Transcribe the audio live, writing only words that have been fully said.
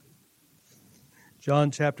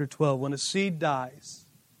John chapter 12. When a seed dies,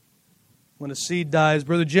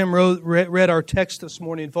 Brother Jim read our text this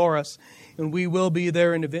morning for us, and we will be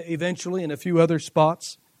there eventually in a few other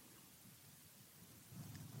spots.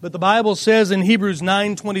 But the Bible says in Hebrews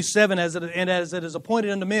 9:27, as it is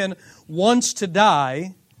appointed unto men once to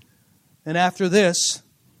die, and after this,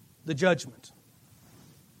 the judgment.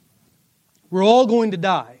 We're all going to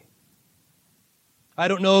die. I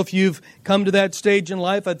don't know if you've come to that stage in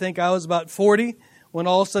life. I think I was about 40 when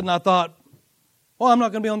all of a sudden I thought, well, I'm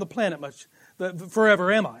not going to be on the planet much forever,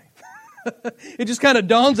 am I? It just kind of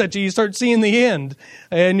dawns at you. You start seeing the end.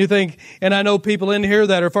 And you think, and I know people in here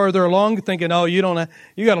that are farther along thinking, oh, you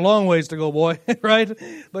got a long ways to go, boy, right?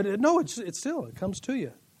 But no, it comes to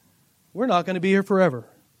you. We're not going to be here forever.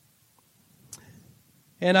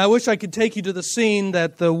 And I wish I could take you to the scene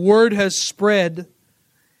that the word has spread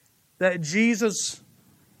that Jesus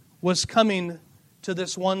was coming to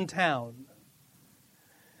this one town.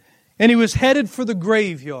 And He was headed for the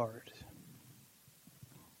graveyard.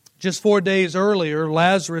 Just 4 days earlier,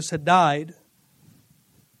 Lazarus had died.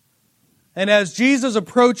 And as Jesus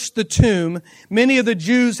approached the tomb, many of the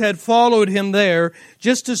Jews had followed Him there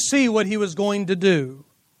just to see what He was going to do.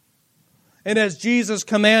 And as Jesus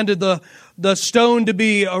commanded the stone to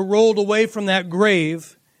be rolled away from that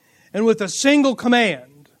grave, and with a single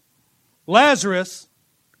command, Lazarus,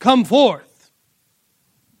 come forth.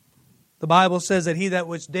 The Bible says that he that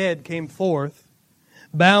was dead came forth,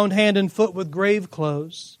 bound hand and foot with grave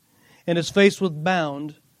clothes, and his face was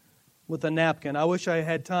bound with a napkin. I wish I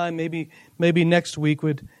had time. Maybe next week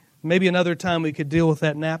maybe another time we could deal with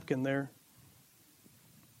that napkin there.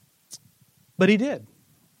 But he did.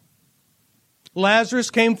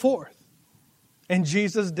 Lazarus came forth, and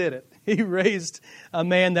Jesus did it. He raised a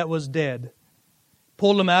man that was dead.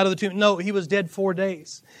 Pulled him out of the tomb. No, he was dead 4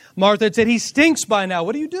 days. Martha had said, he stinks by now.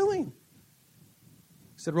 What are you doing?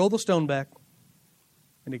 He said, roll the stone back.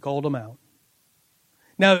 And He called him out.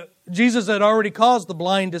 Now, Jesus had already caused the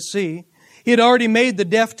blind to see. He had already made the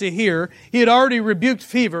deaf to hear. He had already rebuked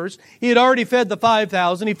fevers. He had already fed the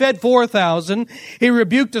 5,000. He fed 4,000. He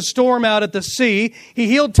rebuked a storm out at the sea. He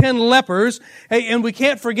healed 10 lepers. Hey, and we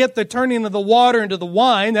can't forget the turning of the water into the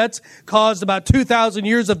wine. That's caused about 2,000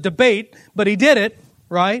 years of debate, but He did it,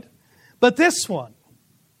 right? But this one,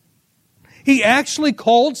 He actually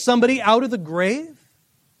called somebody out of the grave.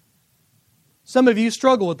 Some of you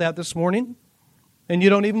struggle with that this morning, and you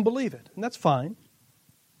don't even believe it, and that's fine.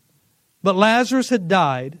 But Lazarus had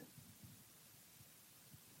died.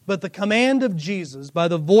 But the command of Jesus, by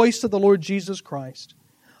the voice of the Lord Jesus Christ,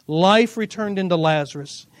 life returned into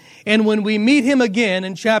Lazarus. And when we meet Him again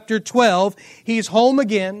in chapter 12, He's home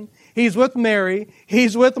again. He's with Mary.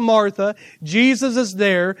 He's with Martha. Jesus is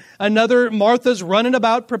there. Another Martha's running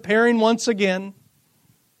about preparing once again.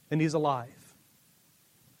 And He's alive.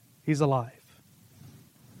 He's alive.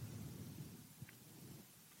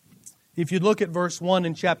 If you look at verse 1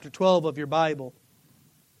 in chapter 12 of your Bible,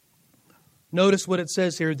 notice what it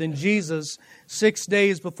says here. Then Jesus, 6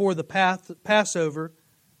 days before the Passover,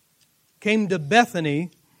 came to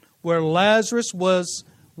Bethany, where Lazarus was,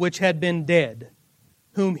 which had been dead,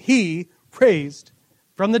 whom He raised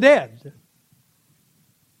from the dead.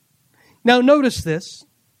 Now notice this.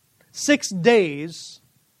 6 days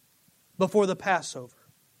before the Passover.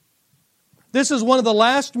 This is one of the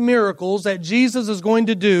last miracles that Jesus is going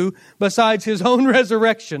to do besides His own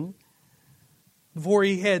resurrection before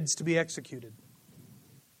He heads to be executed.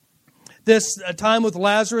 This time with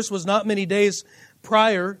Lazarus was not many days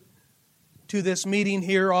prior to this meeting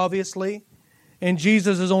here, obviously. And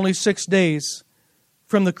Jesus is only 6 days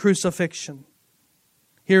from the crucifixion.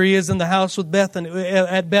 Here He is in the house at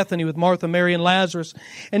Bethany with Martha, Mary, and Lazarus.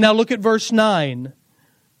 And now look at verse 9.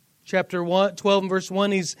 Chapter 12 and verse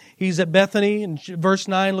 1, he's at Bethany. And verse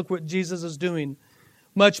 9, look what Jesus is doing.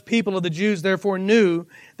 Much people of the Jews therefore knew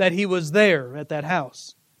that He was there at that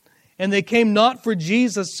house. And they came not for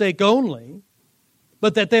Jesus' sake only,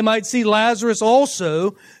 but that they might see Lazarus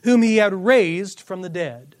also, whom He had raised from the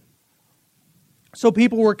dead. So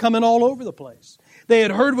people were coming all over the place. They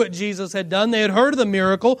had heard what Jesus had done. They had heard of the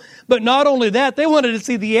miracle. But not only that, they wanted to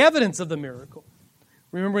see the evidence of the miracle.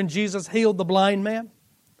 Remember when Jesus healed the blind man?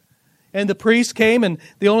 And the priest came, and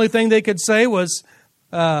the only thing they could say was,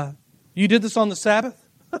 you did this on the Sabbath?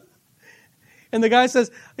 And the guy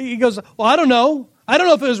he goes, well, I don't know. I don't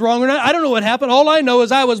know if it was wrong or not. I don't know what happened. All I know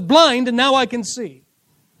is I was blind, and now I can see.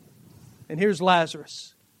 And here's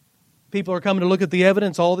Lazarus. People are coming to look at the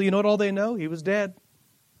evidence. You know what all they know? He was dead,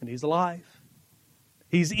 and He's alive.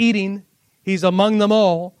 He's eating. He's among them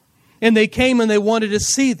all. And they came and they wanted to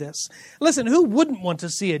see this. Listen, who wouldn't want to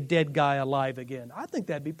see a dead guy alive again? I think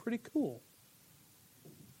that'd be pretty cool.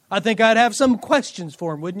 I think I'd have some questions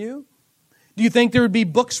for him, wouldn't you? Do you think there would be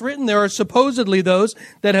books written? There are supposedly those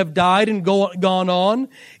that have died and gone on.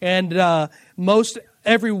 And most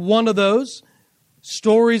every one of those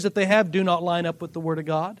stories that they have do not line up with the Word of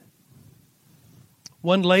God.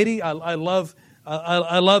 One lady, I love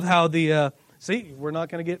how the see, we're not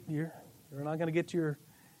going to get to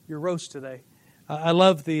your roast today. I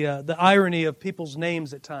love the irony of people's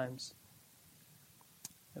names at times.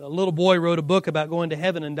 A little boy wrote a book about going to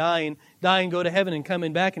heaven and dying, go to heaven and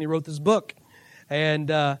coming back, and he wrote this book. And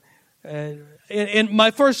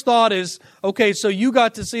my first thought is, okay, so you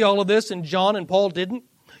got to see all of this and John and Paul didn't?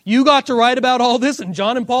 You got to write about all this and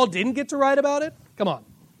John and Paul didn't get to write about it? Come on.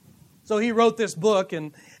 So he wrote this book,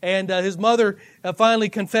 and his mother finally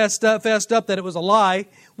fessed up that it was a lie,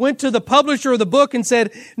 went to the publisher of the book and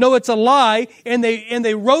said, no, it's a lie, and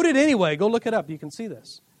they wrote it anyway. Go look it up. You can see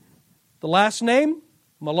this. The last name,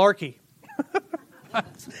 Malarkey.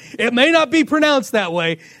 It may not be pronounced that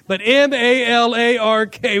way, but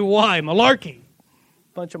M-A-L-A-R-K-Y, Malarkey.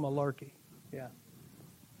 Bunch of malarkey, yeah.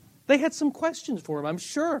 They had some questions for him, I'm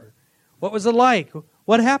sure. What was it like?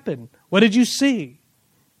 What happened? What did you see?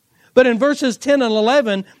 But in verses 10 and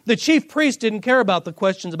 11, the chief priest didn't care about the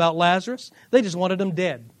questions about Lazarus. They just wanted him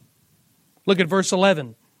dead. Look at verse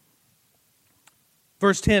 11.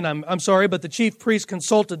 Verse 10, I'm sorry, but the chief priest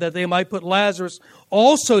consulted that they might put Lazarus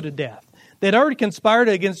also to death. They'd already conspired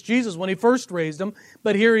against Jesus when he first raised him,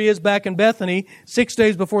 but here he is back in Bethany 6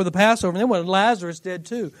 days before the Passover, and they wanted Lazarus dead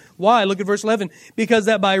too. Why? Look at verse 11. Because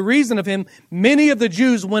that by reason of him, many of the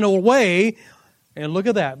Jews went away, and look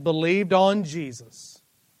at that, believed on Jesus.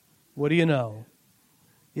 What do you know?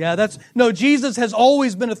 Yeah, Jesus has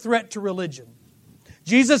always been a threat to religion.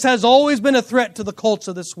 Jesus has always been a threat to the cults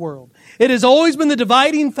of this world. It has always been the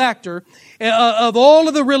dividing factor of all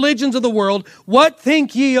of the religions of the world. What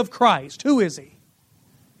think ye of Christ? Who is He?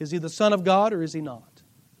 Is He the Son of God or is He not?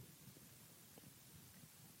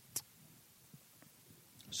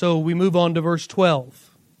 So we move on to verse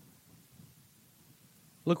 12.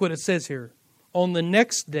 Look what it says here. On the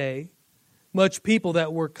next day, much people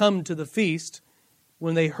that were come to the feast,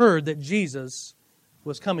 when they heard that Jesus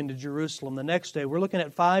was coming to Jerusalem the next day. We're looking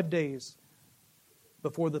at 5 days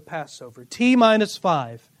before the Passover.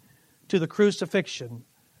 T-5 to the crucifixion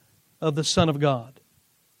of the Son of God.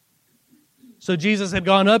 So Jesus had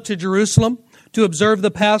gone up to Jerusalem to observe the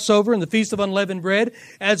Passover and the Feast of Unleavened Bread.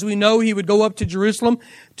 As we know, He would go up to Jerusalem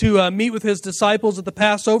to meet with His disciples at the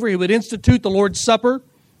Passover. He would institute the Lord's Supper.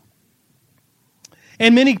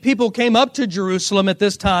 And many people came up to Jerusalem at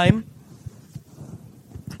this time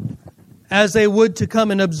as they would to come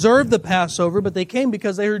and observe the Passover, but they came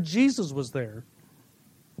because they heard Jesus was there.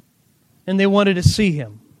 And they wanted to see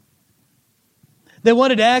Him. They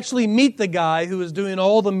wanted to actually meet the guy who was doing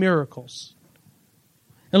all the miracles.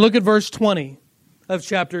 And look at verse 20 of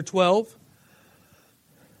chapter 12.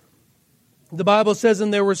 The Bible says,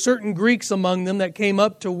 and there were certain Greeks among them that came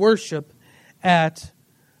up to worship at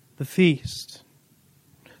the feast.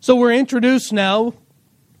 So we're introduced now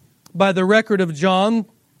by the record of John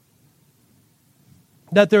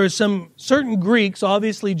that there are some certain Greeks,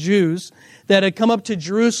 obviously Jews, that had come up to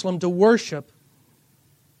Jerusalem to worship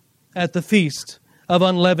at the Feast of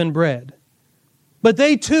Unleavened Bread. But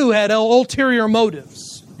they too had ulterior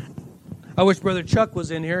motives. I wish Brother Chuck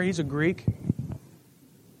was in here. He's a Greek.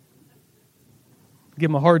 Give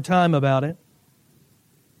him a hard time about it.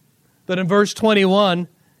 But in verse 21,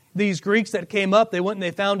 these Greeks that came up, they went and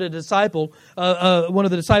they found a disciple, one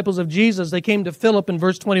of the disciples of Jesus. They came to Philip in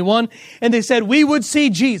verse 21, and they said, we would see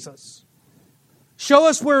Jesus. Show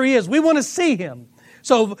us where He is. We want to see Him.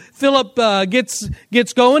 So Philip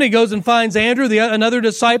gets going. He goes and finds Andrew, another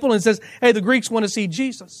disciple, and says, hey, the Greeks want to see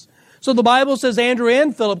Jesus. So the Bible says Andrew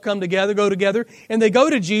and Philip go together, and they go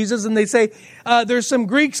to Jesus, and they say, there's some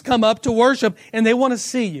Greeks come up to worship, and they want to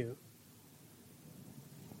see you.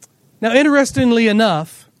 Now, interestingly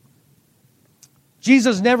enough,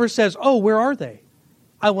 Jesus never says, oh, where are they?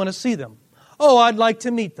 I want to see them. Oh, I'd like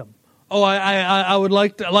to meet them. Oh, I would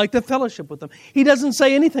like to fellowship with them. He doesn't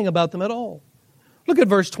say anything about them at all. Look at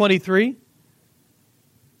verse 23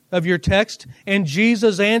 of your text. And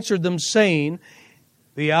Jesus answered them, saying,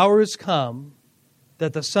 the hour is come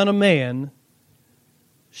that the Son of Man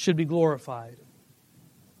should be glorified.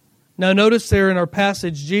 Now notice there in our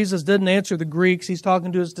passage, Jesus didn't answer the Greeks. He's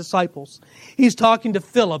talking to His disciples. He's talking to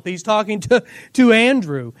Philip. He's talking to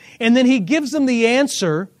Andrew. And then He gives them the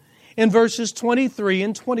answer in verses 23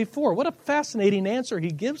 and 24. What a fascinating answer He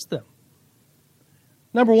gives them.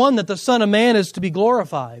 Number one, that the Son of Man is to be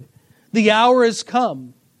glorified. The hour has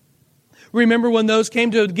come. Remember when those came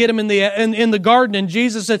to get Him in the garden, and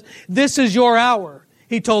Jesus said, this is your hour.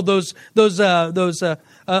 He told those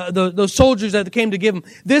soldiers that came to give him,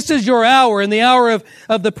 "This is your hour and the hour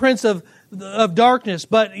of the prince of darkness."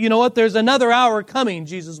 But you know what? There's another hour coming,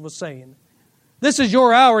 Jesus was saying. This is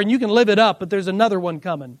your hour and you can live it up, but there's another one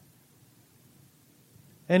coming.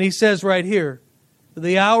 And He says right here,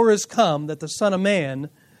 the hour has come that the Son of Man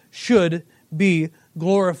should be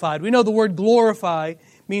glorified. We know the word glorify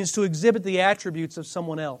means to exhibit the attributes of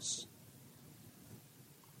someone else.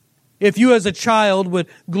 If you as a child would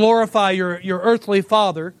glorify your earthly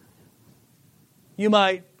father, you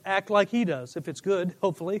might act like he does, if it's good,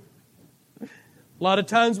 hopefully. A lot of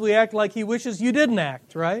times we act like he wishes you didn't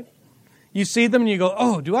act, right? You see them and you go,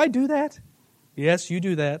 "Oh, do I do that?" Yes, you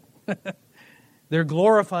do that. They're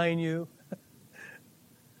glorifying you.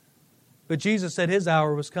 But Jesus said His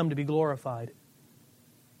hour was come to be glorified.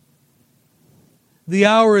 The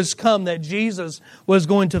hour has come that Jesus was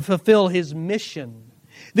going to fulfill His mission.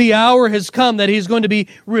 The hour has come that He's going to be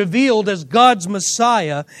revealed as God's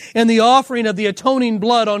Messiah and the offering of the atoning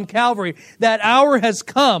blood on Calvary. That hour has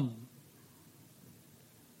come.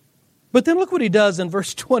 But then look what He does in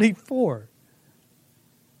verse 24.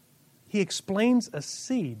 He explains a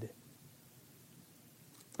seed.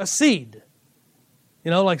 A seed.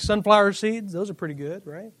 You know, like sunflower seeds, those are pretty good,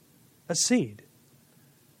 right? A seed.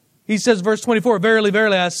 He says, verse 24, "Verily,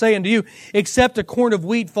 verily, I say unto you, except a corn of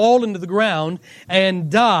wheat fall into the ground and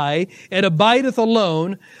die, it abideth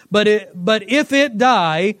alone. But if it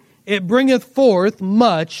die, it bringeth forth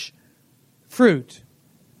much fruit."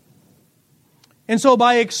 And so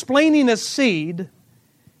by explaining a seed,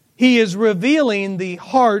 He is revealing the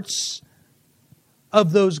hearts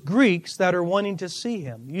of those Greeks that are wanting to see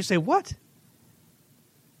Him. You say, "What?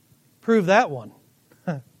 Prove that one."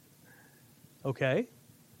 Okay.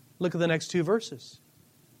 Look at the next two verses.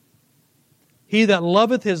 "He that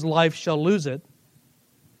loveth his life shall lose it,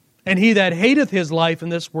 and he that hateth his life in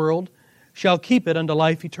this world shall keep it unto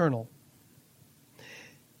life eternal.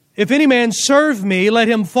 If any man serve me, let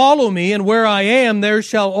him follow me, and where I am, there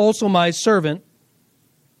shall also my servant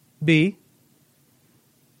be.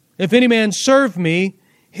 If any man serve me,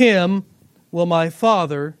 him will my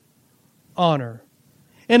Father honor."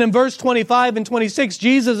 And in verse 25 and 26,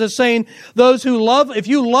 Jesus is saying, those who love, if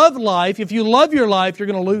you love life, if you love your life, you're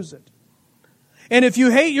going to lose it. And if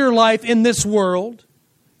you hate your life in this world,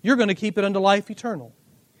 you're going to keep it unto life eternal.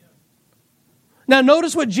 Now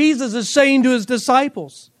notice what Jesus is saying to His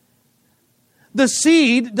disciples. The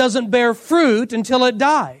seed doesn't bear fruit until it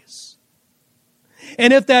dies.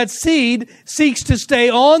 And if that seed seeks to stay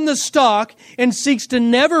on the stalk and seeks to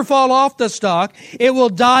never fall off the stalk, it will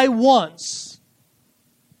die once.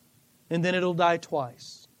 And then it'll die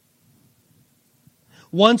twice.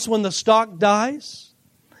 Once when the stalk dies,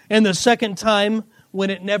 and the second time when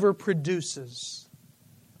it never produces.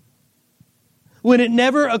 When it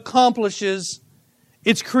never accomplishes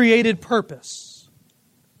its created purpose.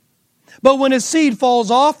 But when a seed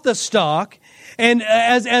falls off the stalk, and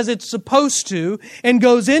as it's supposed to, and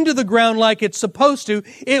goes into the ground like it's supposed to,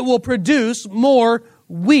 it will produce more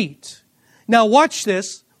wheat. Now watch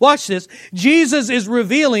this. Watch this. Jesus is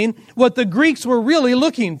revealing what the Greeks were really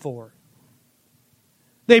looking for.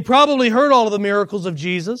 They probably heard all of the miracles of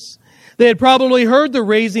Jesus. They had probably heard the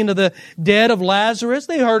raising of the dead of Lazarus.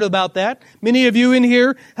 They heard about that. Many of you in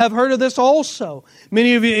here have heard of this also.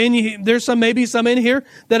 Many of you, there's maybe some in here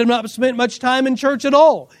that have not spent much time in church at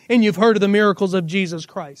all, and you've heard of the miracles of Jesus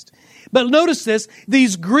Christ. But notice this,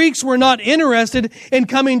 these Greeks were not interested in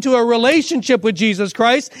coming to a relationship with Jesus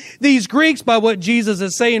Christ. These Greeks, by what Jesus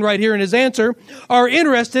is saying right here in His answer, are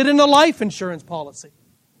interested in a life insurance policy.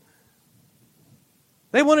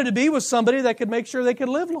 They wanted to be with somebody that could make sure they could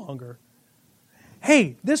live longer.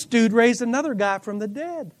 Hey, this dude raised another guy from the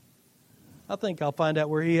dead. I think I'll find out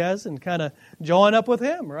where he is and kind of join up with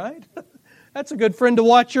him, right? That's a good friend to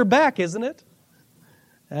watch your back, isn't it?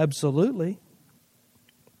 Absolutely.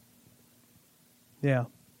 Yeah.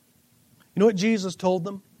 You know what Jesus told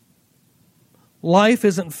them? Life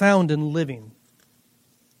isn't found in living.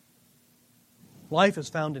 Life is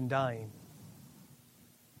found in dying.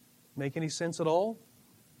 Make any sense at all?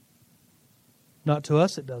 Not to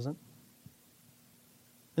us, it doesn't.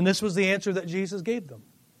 And this was the answer that Jesus gave them.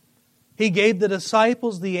 He gave the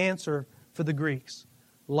disciples the answer for the Greeks.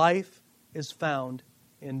 Life is found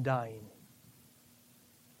in dying.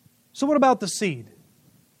 So what about the seed?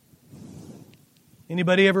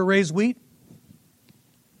 Anybody ever raise wheat?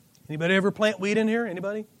 Anybody ever plant wheat in here?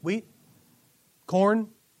 Anybody? Wheat? Corn?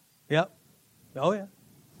 Yep. Oh yeah.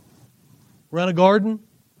 Run a garden?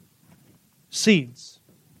 Seeds.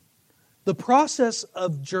 The process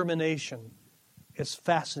of germination is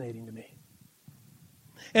fascinating to me.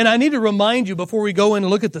 And I need to remind you before we go in and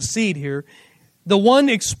look at the seed here, the one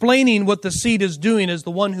explaining what the seed is doing is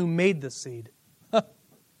the one who made the seed.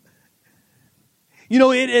 You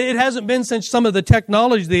know, it hasn't been since some of the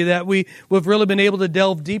technology that we've really been able to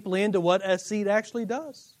delve deeply into what a seed actually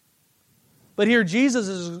does. But here Jesus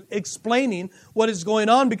is explaining what is going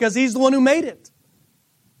on because He's the one who made it.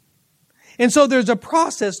 And so there's a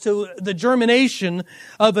process to the germination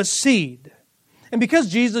of a seed. And because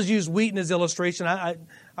Jesus used wheat in His illustration,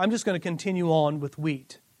 I'm just going to continue on with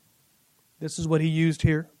wheat. This is what He used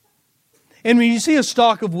here. And when you see a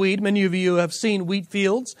stalk of wheat, many of you have seen wheat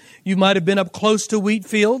fields. You might have been up close to wheat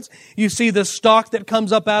fields. You see the stalk that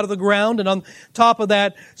comes up out of the ground, and on top of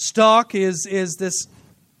that stalk is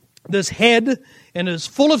this head, and it is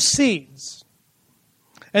full of seeds.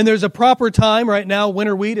 And there's a proper time right now.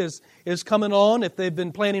 Winter wheat is coming on. If they've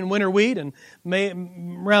been planting winter wheat, and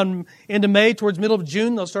around end of May, towards middle of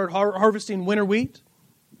June, they'll start harvesting winter wheat.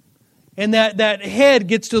 And that head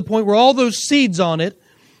gets to the point where all those seeds on it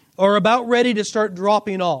are about ready to start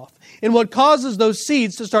dropping off. And what causes those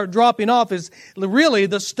seeds to start dropping off is really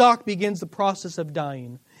the stalk begins the process of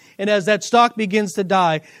dying. And as that stalk begins to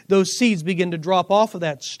die, those seeds begin to drop off of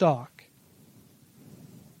that stalk.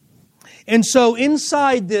 And so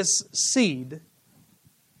inside this seed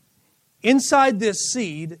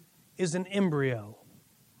is an embryo.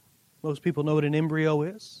 Most people know what an embryo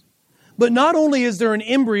is. But not only is there an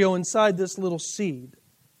embryo inside this little seed,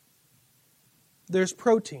 there's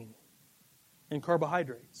protein and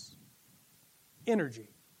carbohydrates, energy,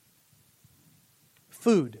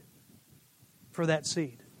 food for that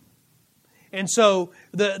seed. And so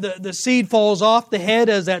the seed falls off the head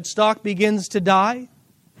as that stalk begins to die,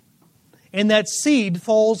 and that seed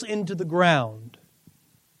falls into the ground.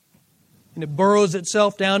 And it burrows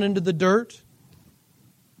itself down into the dirt.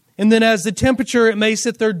 And then as the temperature, it may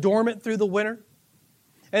sit there dormant through the winter.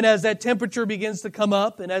 And as that temperature begins to come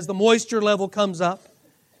up, and as the moisture level comes up,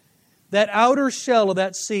 that outer shell of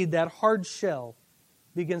that seed, that hard shell,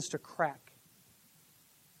 begins to crack.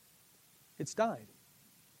 It's died.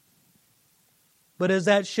 But as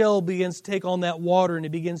that shell begins to take on that water and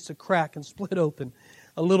it begins to crack and split open,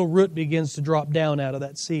 a little root begins to drop down out of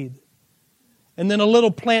that seed. And then a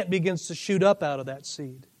little plant begins to shoot up out of that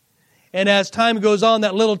seed. And as time goes on,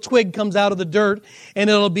 that little twig comes out of the dirt, and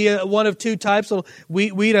it'll be one of two types. So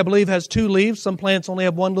wheat, I believe, has two leaves. Some plants only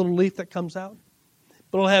have one little leaf that comes out.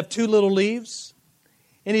 But it'll have two little leaves.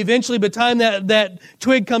 And eventually, by the time that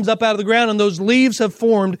twig comes up out of the ground and those leaves have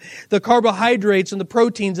formed, the carbohydrates and the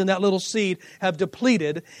proteins in that little seed have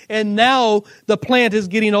depleted. And now the plant is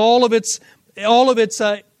getting all of its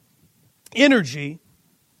energy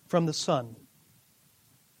from the sun.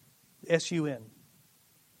 S-U-N.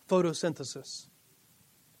 Photosynthesis.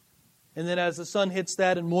 And then as the sun hits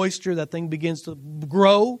that and moisture, that thing begins to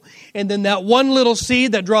grow. And then that one little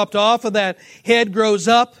seed that dropped off of that head grows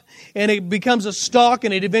up and it becomes a stalk,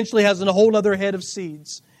 and it eventually has a whole other head of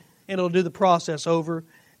seeds. And it'll do the process over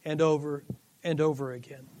and over and over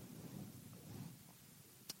again.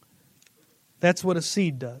 That's what a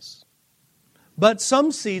seed does. But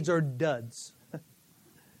some seeds are duds.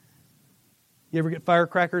 You ever get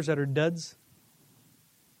firecrackers that are duds?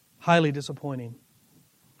 Highly disappointing.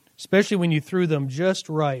 Especially when you threw them just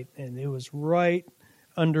right, and it was right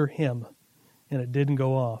under him, and it didn't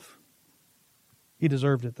go off. He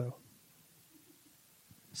deserved it, though.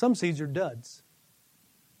 Some seeds are duds.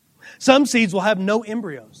 Some seeds will have no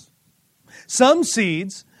embryos. Some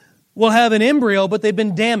seeds will have an embryo, but they've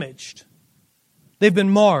been damaged. They've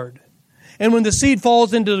been marred. And when the seed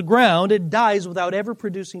falls into the ground, it dies without ever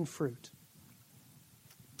producing fruit.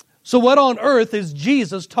 So what on earth is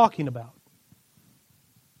Jesus talking about?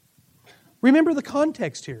 Remember the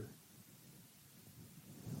context here.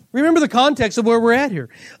 Remember the context of where we're at here.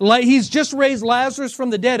 He's just raised Lazarus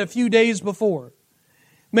from the dead a few days before.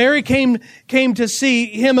 Mary came to see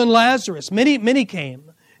him and Lazarus. Many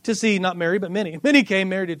came to see, not Mary, but many. Many came,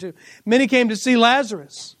 Mary did too. Many came to see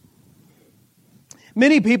Lazarus.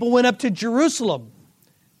 Many people went up to Jerusalem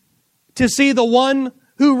to see the one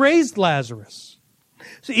who raised Lazarus.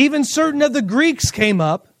 So even certain of the Greeks came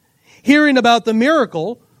up, hearing about the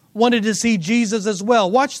miracle, wanted to see Jesus as well.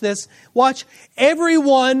 Watch this. Watch.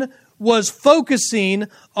 Everyone was focusing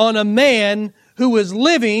on a man who was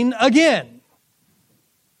living again.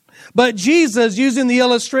 But Jesus, using the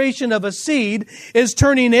illustration of a seed, is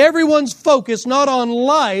turning everyone's focus not on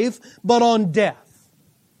life, but on death.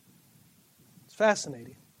 It's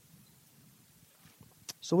fascinating.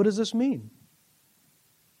 So what does this mean?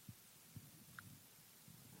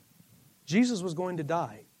 Jesus was going to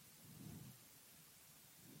die.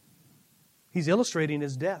 He's illustrating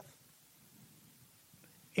His death.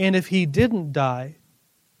 And if He didn't die,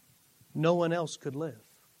 no one else could live.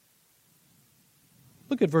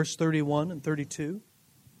 Look at verse 31 and 32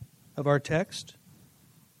 of our text.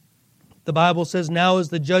 The Bible says, "Now is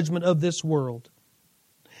the judgment of this world.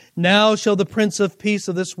 Now shall the Prince of Peace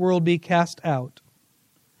of this world be cast out.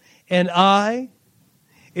 And I,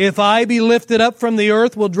 if I be lifted up from the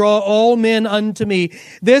earth, will draw all men unto me."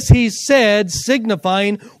 This He said,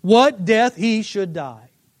 signifying what death He should die.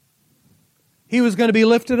 He was going to be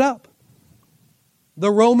lifted up.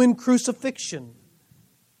 The Roman crucifixion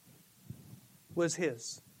was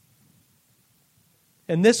His.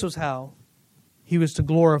 And this was how He was to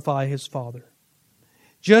glorify His Father.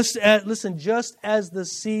 Just as the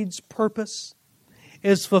seed's purpose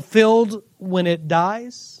is fulfilled when it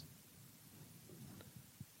dies,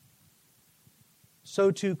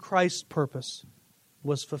 so too Christ's purpose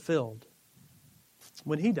was fulfilled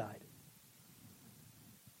when He died.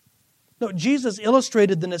 No, Jesus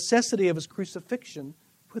illustrated the necessity of His crucifixion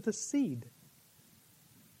with a seed.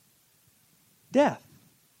 Death.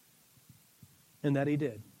 And that He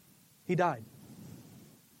did. He died.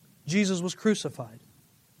 Jesus was crucified.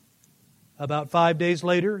 About 5 days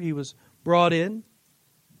later, He was brought in.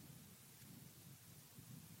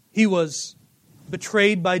 He was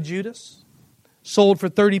betrayed by Judas, sold for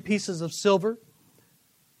 30 pieces of silver.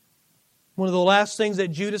 One of the last things that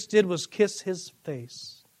Judas did was kiss His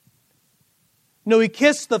face. No, he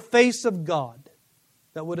kissed the face of God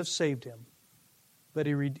that would have saved him. But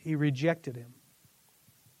he rejected Him.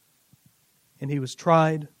 And He was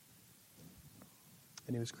tried.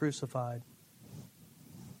 And He was crucified.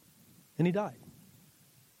 And He died.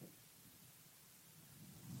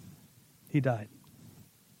 He died.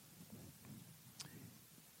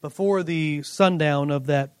 Before the sundown of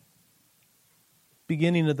that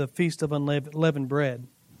beginning of the Feast of Unleavened Bread,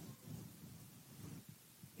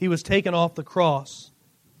 He was taken off the cross.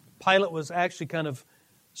 Pilate was actually kind of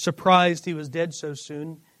surprised He was dead so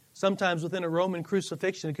soon. Sometimes within a Roman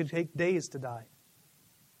crucifixion, it could take days to die.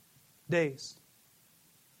 Days.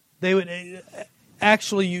 They would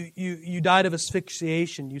actually, you died of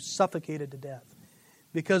asphyxiation. You suffocated to death.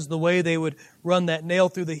 Because the way they would run that nail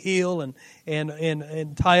through the heel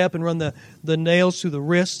and tie up and run the nails through the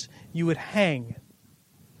wrist, you would hang.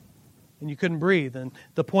 And you couldn't breathe. And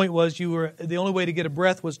the point was, the only way to get a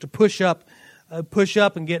breath was to push up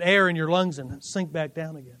and get air in your lungs and sink back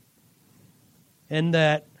down again. And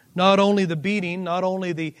that not only the beating, not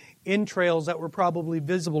only the entrails that were probably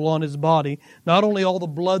visible on His body, not only all the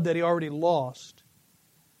blood that He already lost,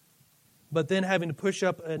 but then having to push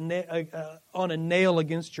up on a nail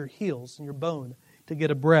against your heels and your bone to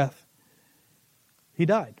get a breath. He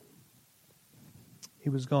died. He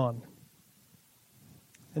was gone.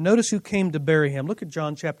 And notice who came to bury Him. Look at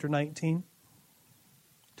John chapter 19.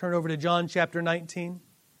 Turn over to John chapter 19.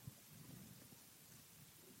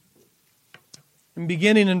 And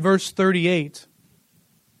beginning in verse 38,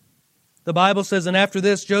 the Bible says, "And after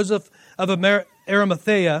this, Joseph of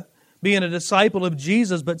Arimathea, being a disciple of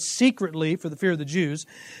Jesus, but secretly, for the fear of the Jews,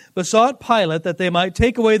 besought Pilate that they might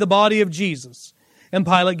take away the body of Jesus. And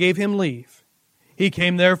Pilate gave him leave. He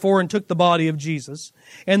came therefore and took the body of Jesus.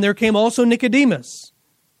 And there came also Nicodemus,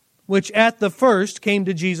 which at the first came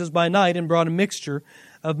to Jesus by night and brought a mixture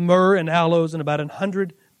of myrrh and aloes and about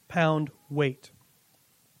 100-pound weight.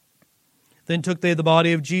 Then took they the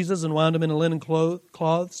body of Jesus and wound him in linen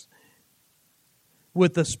cloths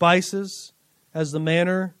with the spices, as the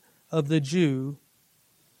manner of the Jew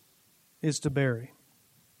is to bury."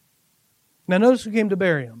 Now notice who came to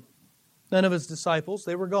bury Him. None of His disciples.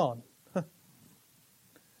 They were gone.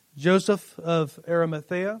 Joseph of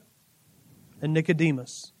Arimathea and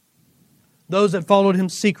Nicodemus. Those that followed Him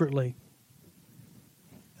secretly.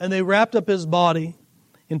 And they wrapped up His body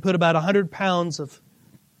and put about 100 pounds of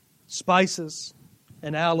spices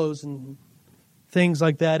and aloes and things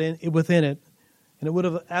like that within it. And it would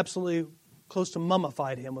have absolutely close to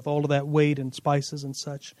mummified Him with all of that weight and spices and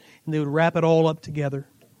such. And they would wrap it all up together.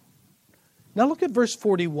 Now look at verse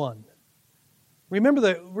 41. Remember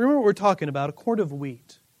what we're talking about, a quart of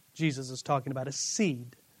wheat. Jesus is talking about a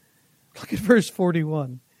seed. Look at verse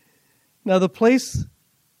 41. Now in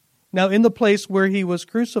the place where He was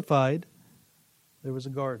crucified, there was a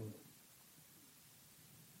garden.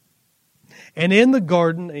 And in the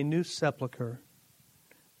garden a new sepulchre,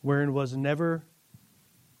 wherein was never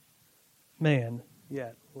man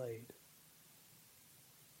yet laid.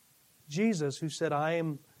 Jesus, who said, "I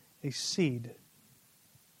am a seed,"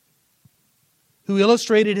 who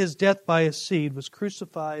illustrated His death by a seed, was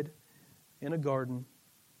crucified in a garden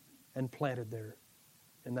and planted there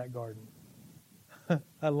in that garden.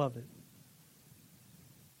 I love it.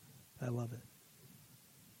 I love it.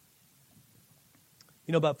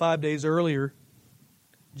 You know, about 5 days earlier,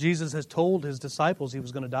 Jesus has told His disciples He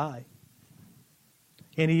was going to die.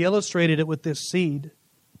 And He illustrated it with this seed.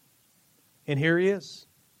 And here He is,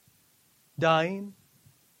 dying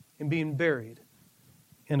and being buried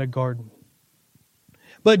in a garden.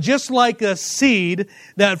 But just like a seed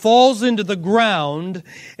that falls into the ground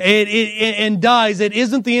and dies, it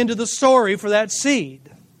isn't the end of the story for that seed.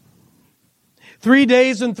 3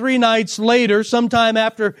 days and 3 nights later, sometime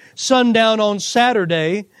after sundown on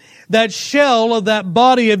Saturday, that shell of that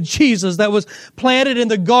body of Jesus that was planted in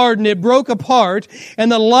the garden, it broke apart,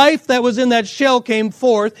 and the life that was in that shell came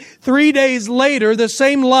forth. 3 days later, the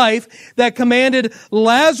same life that commanded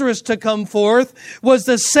Lazarus to come forth was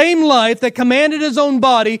the same life that commanded his own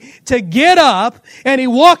body to get up, and he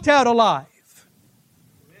walked out alive.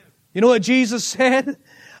 You know what Jesus said?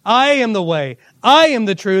 I am the way. I am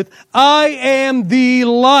the truth. I am the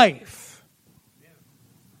life.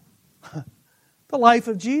 The life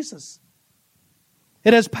of Jesus.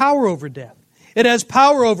 It has power over death. It has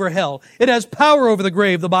power over hell. It has power over the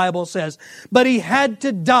grave, the Bible says. But He had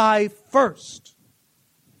to die first.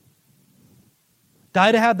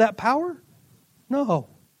 Die to have that power? No.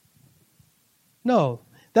 No.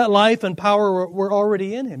 That life and power were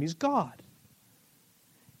already in Him. He's God.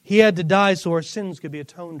 He had to die so our sins could be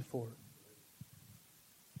atoned for.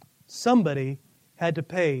 Somebody had to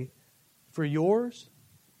pay for yours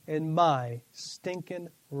and my stinking,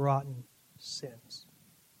 rotten sins.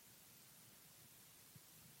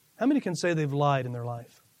 How many can say they've lied in their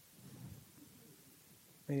life?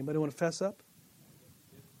 Anybody want to fess up?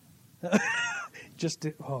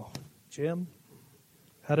 Jim,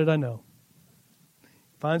 how did I know?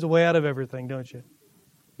 Finds a way out of everything, don't you?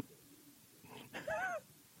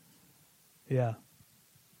 Yeah.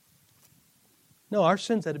 No, our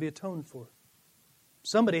sins had to be atoned for.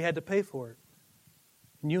 Somebody had to pay for it.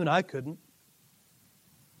 And you and I couldn't.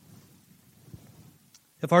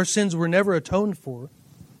 If our sins were never atoned for,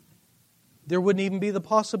 there wouldn't even be the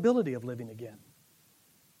possibility of living again.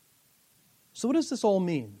 So what does this all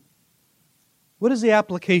mean? What is the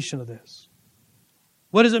application of this?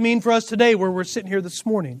 What does it mean for us today where we're sitting here this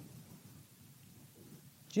morning?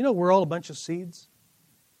 Do you know we're all a bunch of seeds?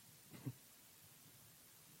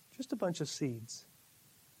 Just a bunch of seeds.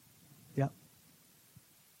 Yeah.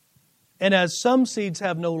 And as some seeds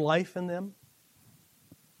have no life in them,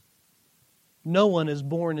 no one is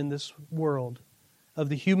born in this world of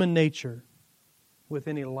the human nature with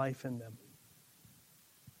any life in them.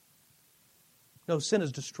 No, sin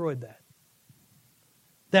has destroyed that.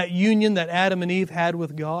 That union that Adam and Eve had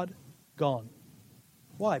with God, gone.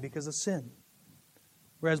 Why? Because of sin.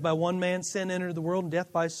 Whereas by one man sin entered the world, and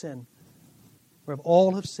death by sin. Whereof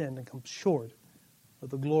all have sinned and come short of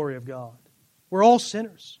the glory of God. We're all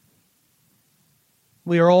sinners.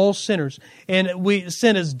 We are all sinners. And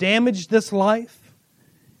sin has damaged this life.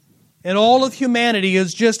 And all of humanity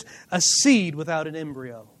is just a seed without an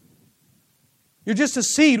embryo. You're just a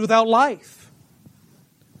seed without life.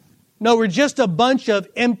 No, we're just a bunch of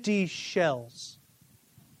empty shells.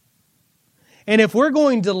 And if we're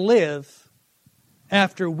going to live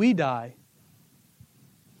after we die,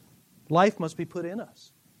 life must be put in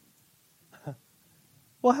us.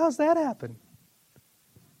 Well, how's that happen?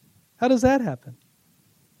 How does that happen?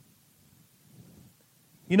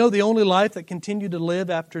 You know, the only life that continued to live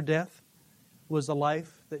after death was the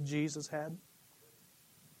life that Jesus had.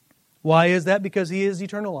 Why is that? Because He is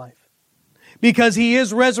eternal life. Because He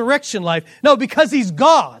is resurrection life. No, because He's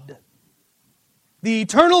God. The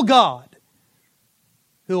eternal God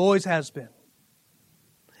who always has been.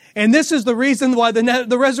 And this is the reason why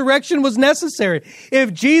the resurrection was necessary.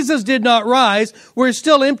 If Jesus did not rise, we're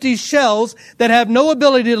still empty shells that have no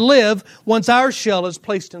ability to live once our shell is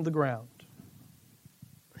placed in the ground.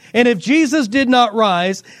 And if Jesus did not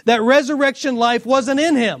rise, that resurrection life wasn't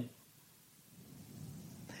in Him.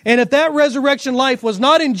 And if that resurrection life was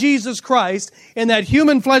not in Jesus Christ, in that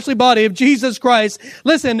human fleshly body of Jesus Christ,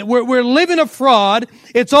 listen, we're living a fraud.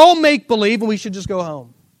 It's all make-believe, and we should just go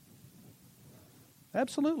home.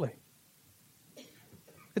 Absolutely.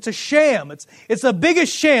 It's a sham. It's the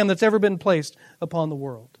biggest sham that's ever been placed upon the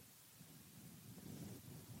world.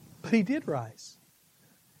 But He did rise.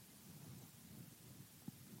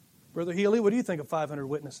 Brother Healy, what do you think of 500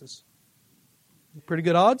 witnesses? Pretty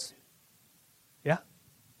good odds? Yeah.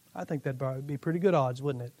 I think that'd be pretty good odds,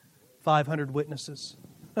 wouldn't it? 500 witnesses.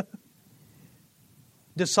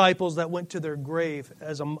 Disciples that went to their grave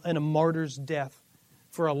in a martyr's death.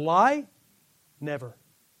 For a lie? Never.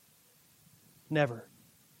 Never.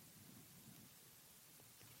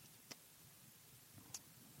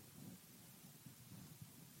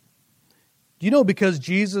 Do you know because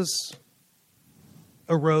Jesus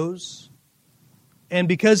arose, and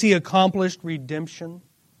because He accomplished redemption,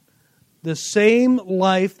 the same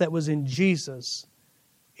life that was in Jesus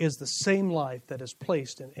is the same life that is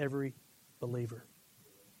placed in every believer.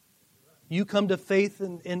 You come to faith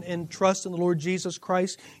and trust in the Lord Jesus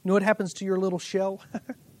Christ, you know what happens to your little shell?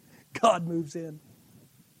 God moves in.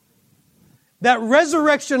 That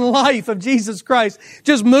resurrection life of Jesus Christ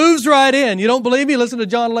just moves right in. You don't believe me? Listen to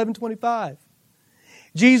John 11:25.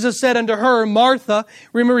 Jesus said unto her, Martha,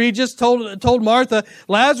 remember He just told Martha,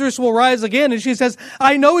 Lazarus will rise again. And she says,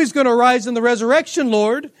 I know he's going to rise in the resurrection,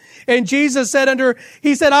 Lord. And Jesus said unto her,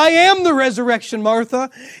 He said, I am the resurrection, Martha,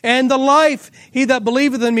 and the life. He that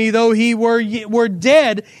believeth in me, though he were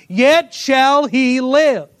dead, yet shall he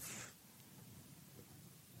live.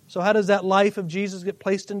 So how does that life of Jesus get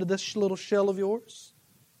placed into this little shell of yours?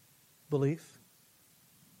 Belief.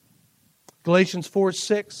 Galatians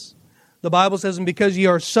 4:6. The Bible says, and because ye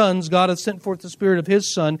are sons, God hath sent forth the Spirit of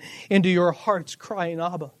His Son into your hearts, crying,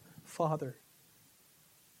 Abba, Father.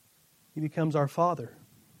 He becomes our Father.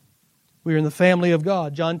 We are in the family of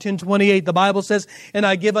God. John 10:28, the Bible says, and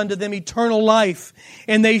I give unto them eternal life,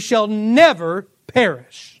 and they shall never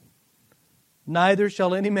perish. Neither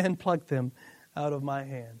shall any man pluck them out of my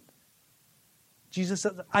hand. Jesus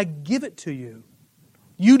says, I give it to you.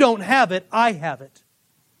 You don't have it, I have it.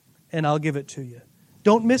 And I'll give it to you.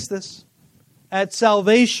 Don't miss this. At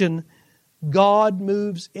salvation, God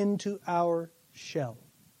moves into our shell.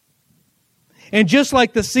 And just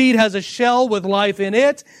like the seed has a shell with life in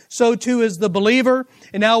it, so too is the believer.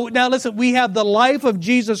 And now listen, we have the life of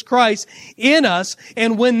Jesus Christ in us.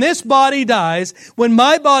 And when this body dies, when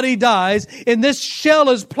my body dies, and this shell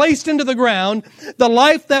is placed into the ground, the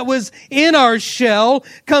life that was in our shell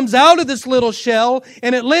comes out of this little shell,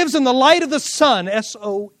 and it lives in the light of the sun,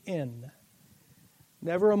 S-O-N.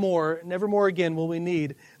 Never more again will we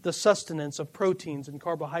need the sustenance of proteins and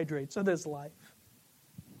carbohydrates of this life.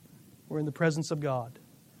 We're in the presence of God.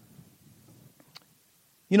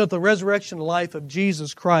 You know, the resurrection life of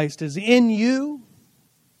Jesus Christ is in you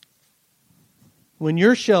when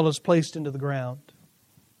your shell is placed into the ground.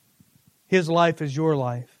 His life is your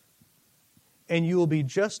life. And you will be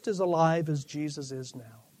just as alive as Jesus is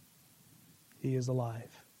now. He is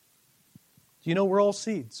alive. You know, we're all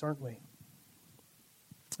seeds, aren't we?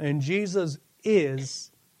 And Jesus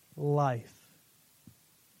is life.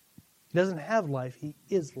 He doesn't have life, He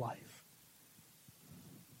is life.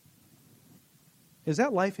 Is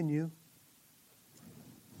that life in you?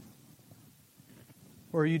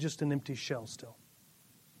 Or are you just an empty shell still?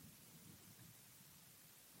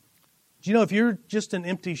 Do you know if you're just an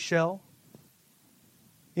empty shell,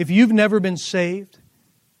 if you've never been saved,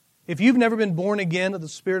 if you've never been born again of the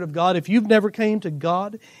Spirit of God, if you've never came to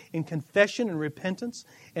God in confession and repentance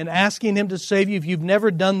and asking Him to save you, if you've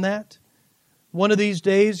never done that, one of these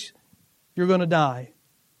days you're going to die.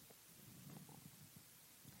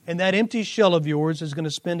 And that empty shell of yours is going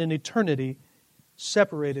to spend an eternity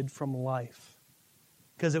separated from life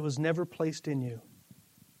because it was never placed in you.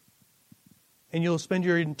 And you'll spend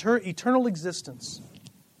your eternal existence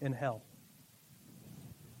in hell.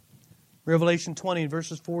 Revelation 20,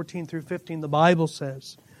 verses 14 through 15, the Bible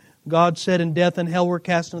says, God said, and death and hell were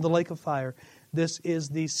cast into the lake of fire. This is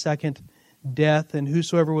the second death, and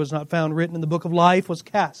whosoever was not found written in the book of life was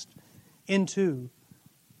cast into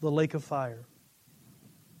the lake of fire.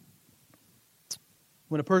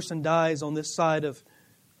 When a person dies on this side of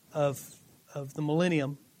the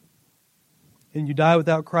millennium, and you die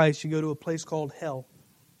without Christ, you go to a place called hell.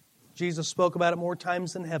 Jesus spoke about it more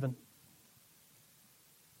times than heaven.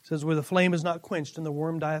 It says, where the flame is not quenched and the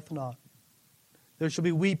worm dieth not, there shall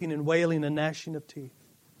be weeping and wailing and gnashing of teeth.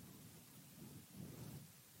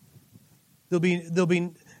 There'll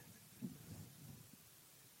be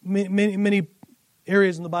many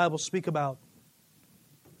areas in the Bible speak about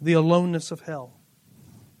the aloneness of hell.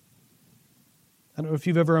 I don't know if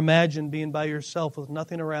you've ever imagined being by yourself with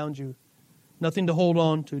nothing around you, nothing to hold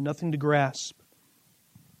on to, nothing to grasp,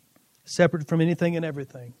 separate from anything and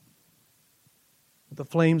everything. The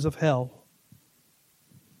flames of hell.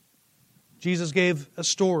 Jesus gave a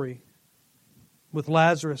story with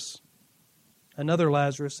Lazarus, another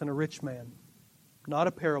Lazarus, and a rich man. Not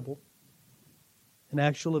a parable, an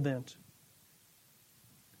actual event.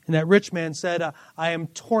 And that rich man said, I am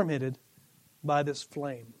tormented by this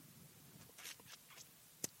flame.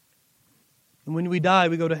 And when we die,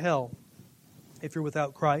 we go to hell if you're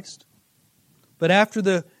without Christ. But after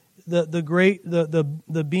the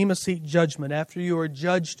Bema Seat judgment, after you are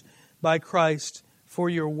judged by Christ for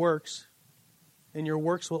your works, and your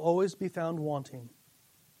works will always be found wanting.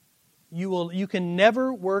 You can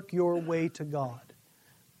never work your way to God.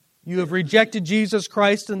 You have rejected Jesus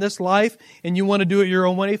Christ in this life and you want to do it your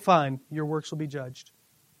own way, fine. Your works will be judged.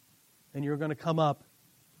 And you're going to come up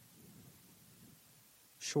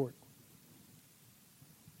short.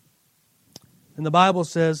 And the Bible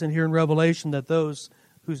says, and here in Revelation, that those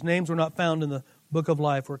whose names were not found in the book of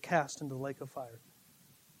life were cast into the lake of fire.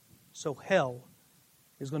 So hell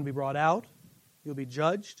is going to be brought out, you'll be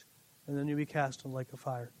judged, and then you'll be cast in the lake of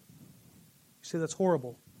fire. You see, that's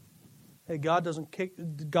horrible. Hey, God doesn't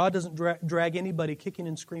drag anybody kicking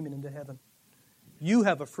and screaming into heaven. You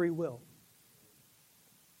have a free will.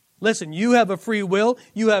 Listen, you have a free will.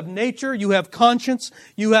 You have nature. You have conscience.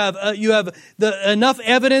 You have enough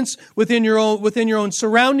evidence within your own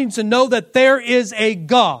surroundings to know that there is a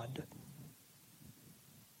God.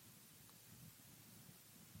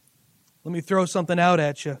 Let me throw something out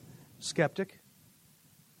at you, skeptic.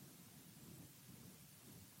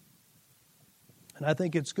 And I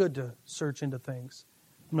think it's good to search into things.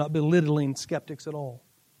 I'm not belittling skeptics at all.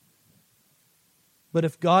 But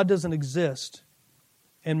if God doesn't exist,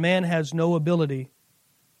 and man has no ability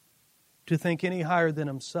to think any higher than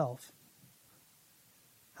himself,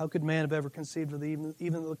 how could man have ever conceived of even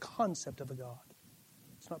the concept of a God?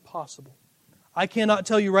 It's not possible. I cannot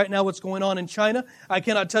tell you right now what's going on in China. I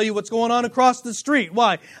cannot tell you what's going on across the street.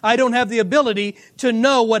 Why? I don't have the ability to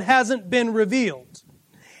know what hasn't been revealed.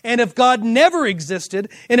 And if God never existed,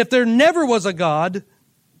 and if there never was a God,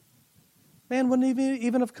 man wouldn't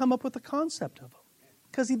even have come up with the concept of him,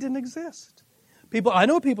 because he didn't exist. I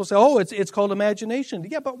know people say, oh, it's called imagination.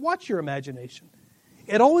 Yeah, but watch your imagination.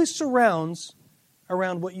 It always surrounds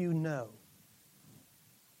around what you know.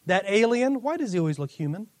 That alien, why does he always look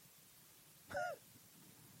human?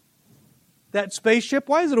 That spaceship,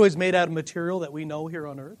 why is it always made out of material that we know here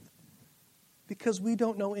on earth? Because we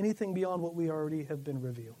don't know anything beyond what we already have been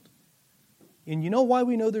revealed. And you know why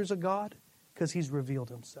we know there's a God? Because He's revealed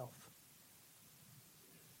Himself.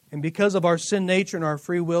 And because of our sin nature and our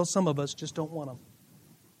free will, some of us just don't want Him.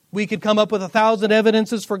 We could come up with 1,000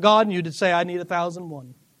 evidences for God, and you'd say, I need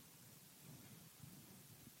 1,001.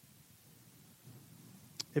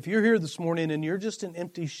 If you're here this morning and you're just an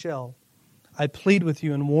empty shell, I plead with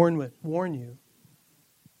you and warn you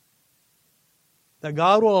that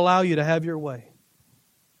God will allow you to have your way.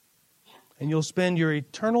 And you'll spend your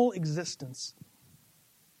eternal existence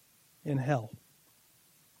in hell.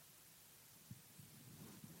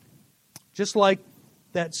 Just like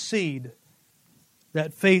that seed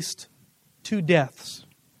that faced 2 deaths,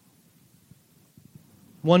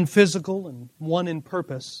 one physical and one in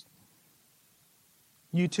purpose,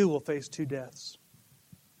 you too will face 2 deaths.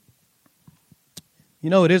 You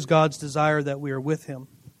know, it is God's desire that we are with Him.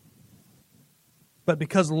 But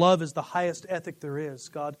because love is the highest ethic there is,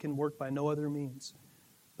 God can work by no other means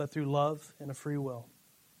but through love and a free will.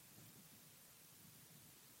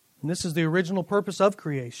 And this is the original purpose of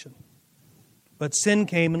creation. But sin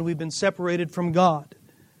came and we've been separated from God.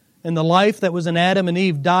 And the life that was in Adam and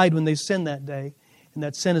Eve died when they sinned that day. And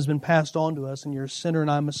that sin has been passed on to us, and you're a sinner and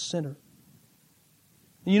I'm a sinner.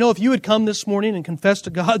 And you know, if you had come this morning and confessed to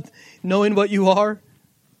God knowing what you are,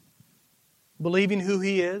 believing who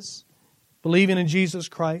He is, believing in Jesus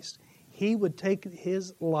Christ, He would take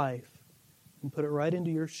His life and put it right into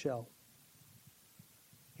your shell.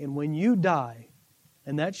 And when you die,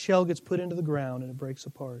 and that shell gets put into the ground and it breaks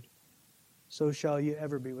apart, so shall you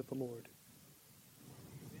ever be with the Lord.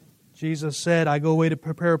 Jesus said, I go away to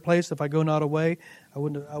prepare a place. If I go not away, I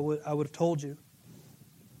would have told you.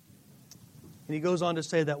 And He goes on to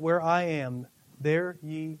say that where I am, there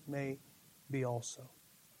ye may be also.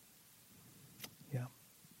 Yeah.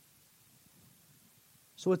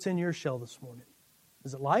 So what's in your shell this morning?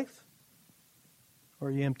 Is it life? Or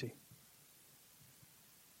are you empty?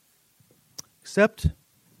 Except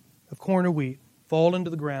of corn or wheat, fall into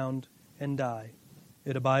the ground and die.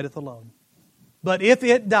 It abideth alone. But if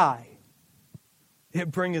it die,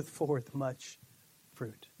 it bringeth forth much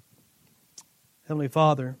fruit. Heavenly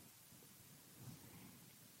Father,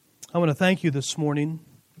 I want to thank You this morning,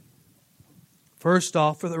 first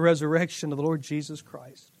off, for the resurrection of the Lord Jesus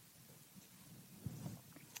Christ.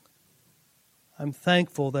 I'm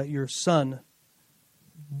thankful that Your Son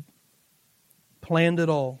planned it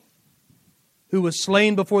all, who was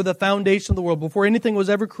slain before the foundation of the world, before anything was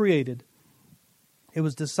ever created. It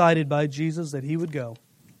was decided by Jesus that He would go,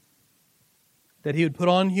 that He would put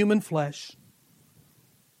on human flesh,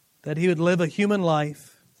 that He would live a human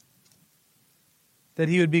life, that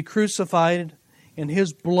He would be crucified, and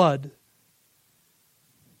His blood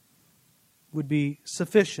would be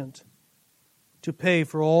sufficient to pay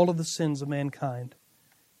for all of the sins of mankind,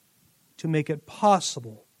 to make it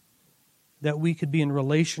possible that we could be in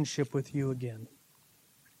relationship with You again.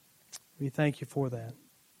 We thank you for that.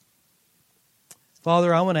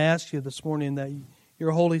 Father, I want to ask you this morning that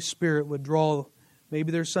your Holy Spirit would draw.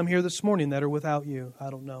 Maybe there's some here this morning that are without you.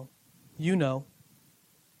 I don't know. You know.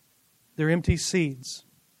 They're empty seeds,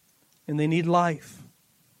 and they need life.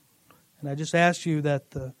 And I just ask you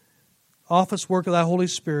that the office work of thy Holy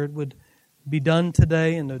Spirit would be done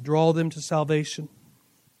today and to draw them to salvation,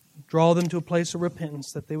 draw them to a place of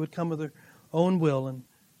repentance, that they would come of their own will and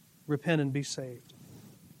repent and be saved.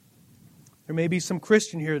 There may be some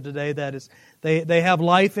Christian here today that is they have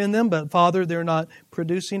life in them, but Father, they're not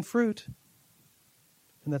producing fruit.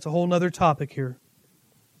 And that's a whole other topic here.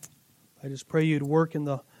 I just pray you to work in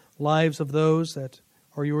the lives of those that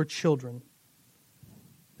are your children,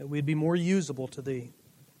 that we'd be more usable to Thee.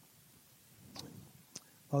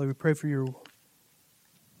 Father, we pray for your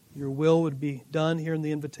will would be done here in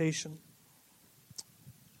the invitation.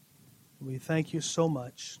 We thank you so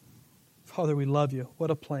much. Father, we love you.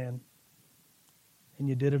 What a plan. And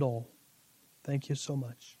you did it all. Thank you so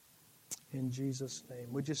much. In Jesus'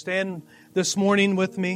 name. Would you stand this morning with me?